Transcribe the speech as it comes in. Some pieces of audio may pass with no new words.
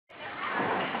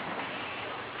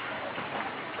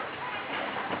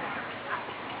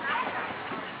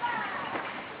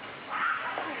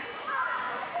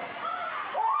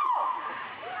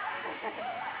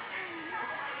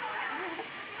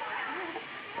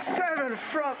37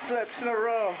 front flips in a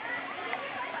row.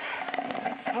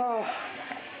 Oh,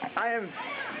 I am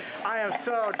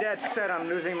so dead set on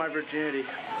losing my virginity.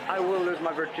 I will lose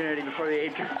my virginity before the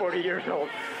age of 40 years old.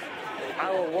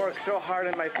 I will work so hard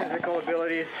on my physical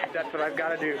abilities. That's what I've got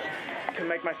to do to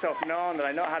make myself known that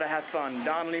I know how to have fun.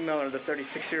 Don Lee Miller, the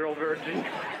 36-year-old virgin.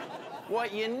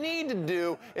 What you need to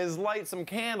do is light some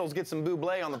candles, get some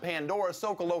buble on the Pandora,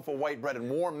 soak a loaf of white bread in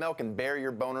warm milk, and bury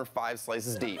your boner 5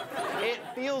 slices deep. It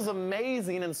feels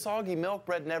amazing, and soggy milk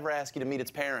bread never asks you to meet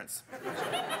its parents.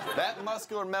 That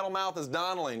muscular metal mouth is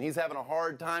Donnelly, and he's having a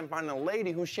hard time finding a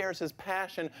lady who shares his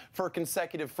passion for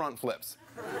consecutive front flips.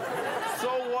 So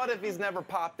what if he's never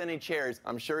popped any cherries?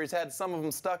 I'm sure he's had some of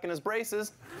them stuck in his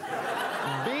braces.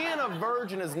 Being a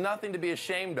virgin is nothing to be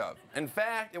ashamed of. In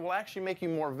fact, it will actually make you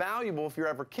more valuable if you're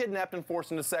ever kidnapped and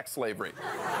forced into sex slavery.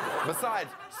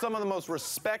 Besides, some of the most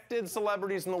respected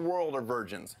celebrities in the world are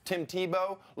virgins. Tim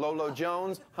Tebow, Lolo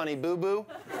Jones, Honey Boo Boo.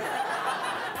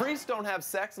 Priests don't have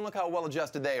sex, and look how well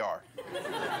adjusted they are.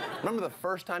 Remember, the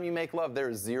first time you make love, there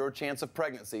is 0 chance of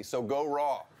pregnancy, so go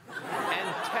raw.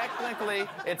 And technically,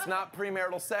 it's not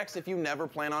premarital sex if you never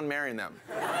plan on marrying them.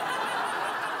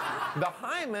 The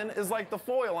hymen is like the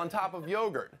foil on top of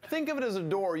yogurt. Think of it as a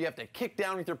door you have to kick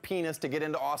down with your penis to get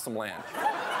into awesome land.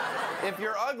 If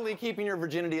you're ugly, keeping your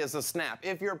virginity is a snap.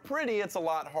 If you're pretty, it's a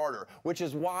lot harder, which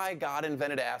is why God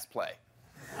invented ass play.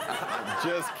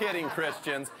 Just kidding,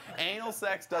 Christians. Anal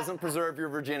sex doesn't preserve your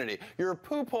virginity. Your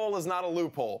poop hole is not a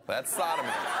loophole. That's sodomy.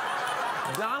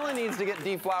 Donnelly needs to get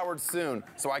deflowered soon,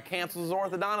 so I canceled his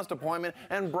orthodontist appointment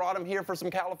and brought him here for some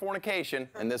Californication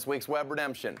in this week's Web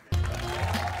Redemption.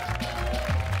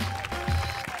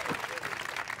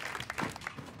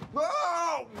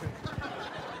 Oh!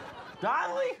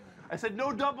 Donnelly? I said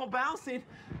no double bouncing.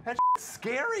 That's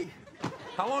scary.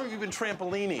 How long have you been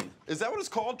trampolining? Is that what it's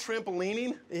called,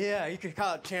 trampolining? Yeah, you could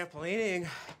call it trampolining,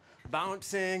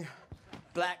 bouncing,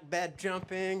 black bed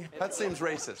jumping. That seems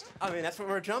racist. I mean, that's what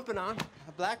we're jumping on,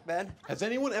 a black bed. Has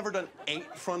anyone ever done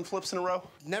 8 front flips in a row?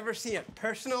 Never seen it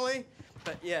personally,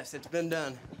 but yes, it's been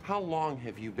done. How long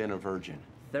have you been a virgin?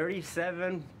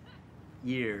 37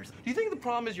 years. Do you think the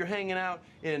problem is you're hanging out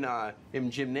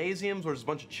in gymnasiums where there's a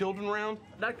bunch of children around?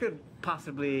 That could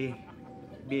possibly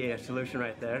be a solution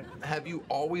right there. Have you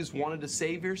always wanted to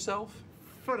save yourself?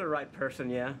 For the right person,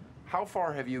 yeah. How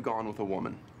far have you gone with a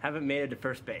woman? Haven't made it to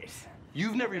first base.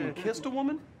 You've never even kissed a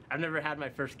woman? I've never had my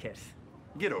first kiss.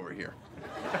 Get over here.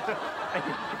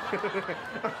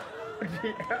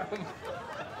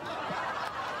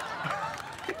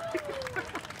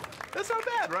 That's not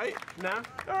bad, right? No.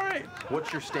 All right.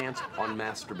 What's your stance on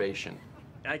masturbation?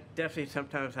 I definitely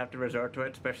sometimes have to resort to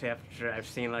it, especially after I've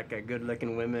seen like a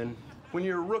good-looking women. When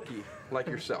you're a rookie like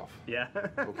yourself, Yeah.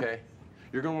 okay,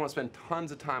 you're going to want to spend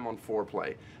tons of time on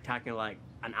foreplay. Talking like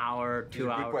an hour, 2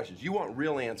 hours. Good questions. You want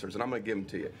real answers, and I'm going to give them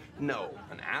to you. No,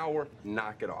 an hour,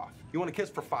 knock it off. You want to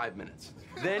kiss for 5 minutes.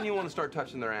 Then you want to start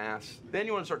touching their ass. Then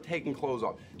you want to start taking clothes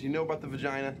off. Do you know about the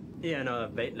vagina? Yeah,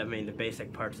 no, I mean the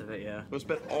basic parts of it, yeah. You'll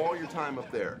spend all your time up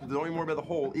there. Don't even worry about the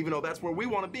hole, even though that's where we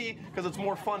want to be, because it's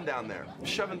more fun down there.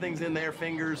 Shoving things in there,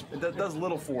 fingers, it does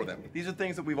little for them. These are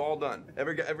things that we've all done.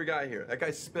 Every guy here. That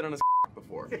guy spit on his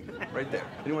before, right there.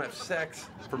 And you want to have sex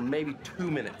for maybe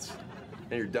 2 minutes,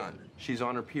 and you're done. She's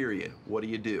on her period. What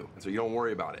do? So you don't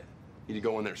worry about it. You need to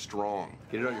go in there strong.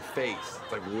 Get it on your face.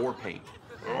 It's like war paint.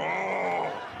 Oh!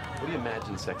 What do you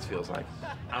imagine sex feels like?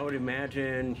 I would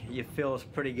imagine it feels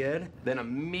pretty good. Then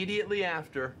immediately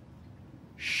after,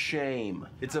 shame.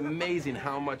 It's amazing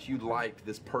how much you liked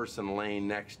this person laying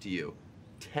next to you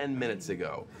 10 minutes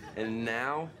ago. And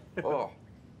now, oh,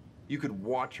 you could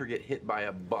watch her get hit by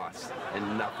a bus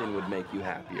and nothing would make you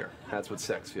happier. That's what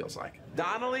sex feels like.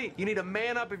 Donnelly, you need to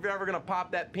man up if you're ever gonna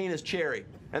pop that penis cherry.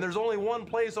 And there's only one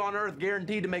place on earth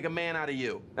guaranteed to make a man out of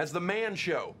you. That's the Man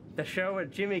Show. The show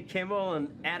with Jimmy Kimmel and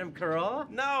Adam Carolla?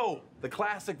 No, the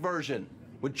classic version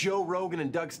with Joe Rogan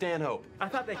and Doug Stanhope. I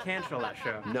thought they canceled that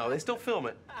show. No, they still film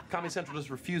it. Comedy Central just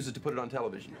refuses to put it on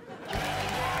television.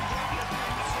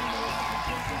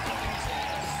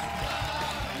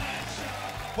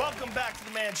 Welcome back to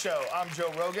the Man Show. I'm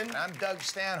Joe Rogan. And I'm Doug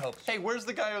Stanhope. Hey, where's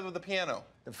the guy with the piano?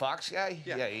 The Fox guy?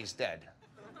 Yeah. He's dead.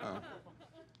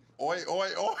 Oi, oi,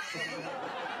 oi.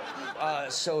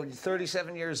 So you're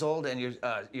 37 years old and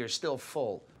you're still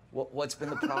full. What's been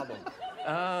the problem?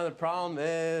 The problem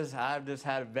is I've just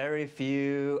had very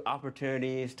few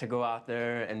opportunities to go out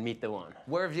there and meet the one.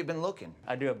 Where have you been looking?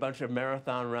 I do a bunch of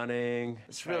marathon running.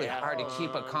 It's really hard to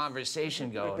keep a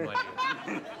conversation going when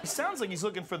you... He sounds like he's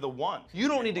looking for the one. You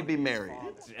don't need to be married.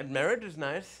 And marriage is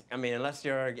nice. I mean, unless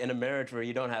you're in a marriage where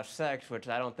you don't have sex, which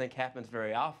I don't think happens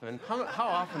very often. How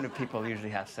often do people usually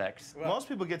have sex? Most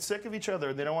people get sick of each other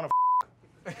and they don't want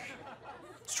to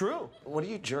It's true. What do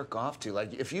you jerk off to?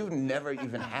 Like, if you've never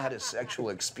even had a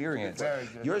sexual experience,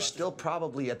 you're still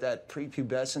probably at that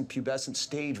pubescent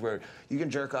stage where you can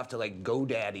jerk off to, like,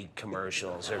 GoDaddy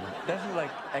commercials or... Doesn't,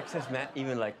 like, excess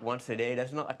even, like, once a day,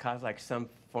 doesn't that cause, like, some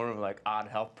form of, like, odd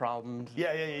health problems?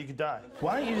 Yeah, you could die.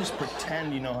 Why don't you just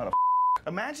pretend you know how to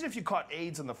Imagine if you caught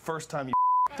AIDS on the first time you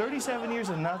 37 years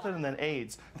of nothing and then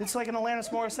AIDS. It's like an Alanis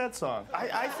Morissette song.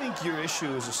 I think your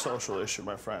issue is a social issue,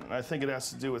 my friend. And I think it has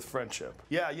to do with friendship.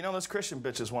 Yeah, you know those Christian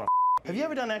bitches want to Have you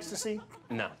ever done ecstasy?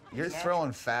 No. You're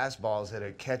throwing fastballs at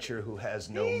a catcher who has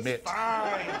no mitt.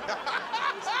 Fine.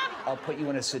 I'll put you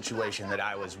in a situation that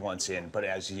I was once in, but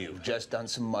as you've just done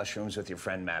some mushrooms with your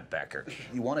friend Matt Becker.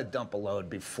 You want to dump a load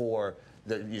before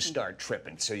you start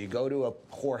tripping. So you go to a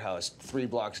whorehouse 3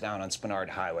 blocks down on Spenard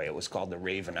Highway. It was called the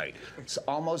Ravenite. It's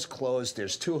almost closed.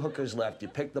 There's 2 hookers left. You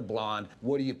pick the blonde.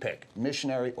 What do you pick?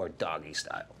 Missionary or doggy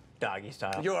style? Doggy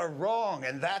style. You're wrong,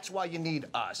 and that's why you need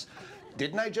us.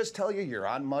 Didn't I just tell you you're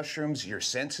on mushrooms, your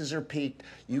senses are peaked,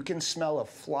 you can smell a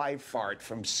fly fart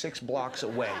from 6 blocks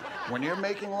away. When you're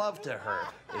making love to her,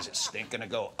 is it stink gonna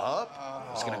go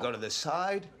up? Is it gonna go to the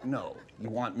side? No, you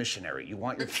want missionary. You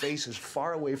want your face as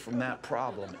far away from that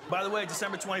problem. By the way,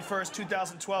 December 21st,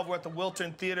 2012, we're at the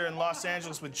Wiltern Theater in Los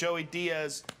Angeles with Joey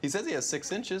Diaz. He says he has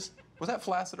 6 inches. Was that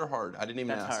flaccid or hard? I didn't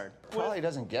even ask. That's hard. Probably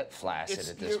doesn't get flaccid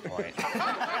at this point.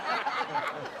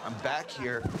 I'm back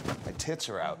here, my tits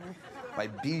are out. My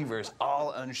beaver's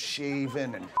all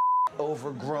unshaven and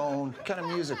overgrown. What kind of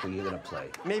music are you gonna play?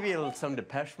 Maybe some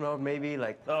Depeche Mode, maybe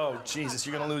like... Oh, Jesus,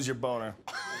 you're gonna lose your boner.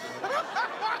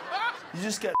 You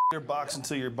just get your box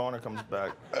until your boner comes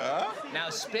back. Now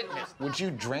spit in it. Would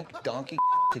you drink donkey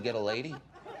to get a lady?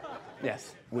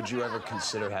 Yes. Would you ever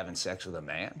consider having sex with a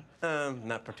man?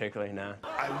 Not particularly, no.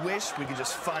 I wish we could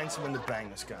just find someone to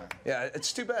bang this guy. Yeah,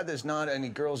 it's too bad there's not any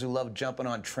girls who love jumping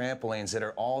on trampolines that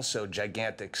are also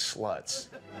gigantic sluts.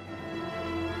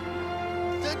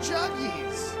 The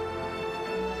Juggies!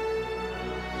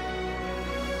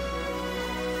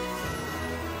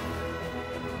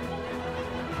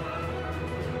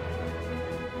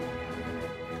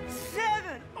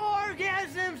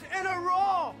 Orgasms in a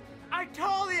row! I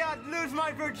told you I'd lose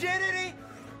my virginity!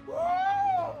 Woo!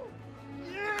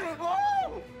 Yeah!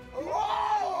 Woo! Woo!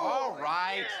 All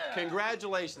right.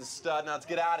 Congratulations, stud. Now let's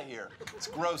get out of here. It's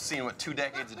gross seeing what 2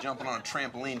 decades of jumping on a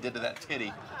trampoline did to that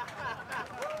titty.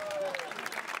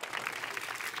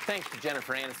 Thanks to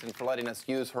Jennifer Aniston for letting us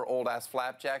use her old-ass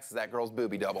flapjacks as that girl's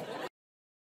booby double.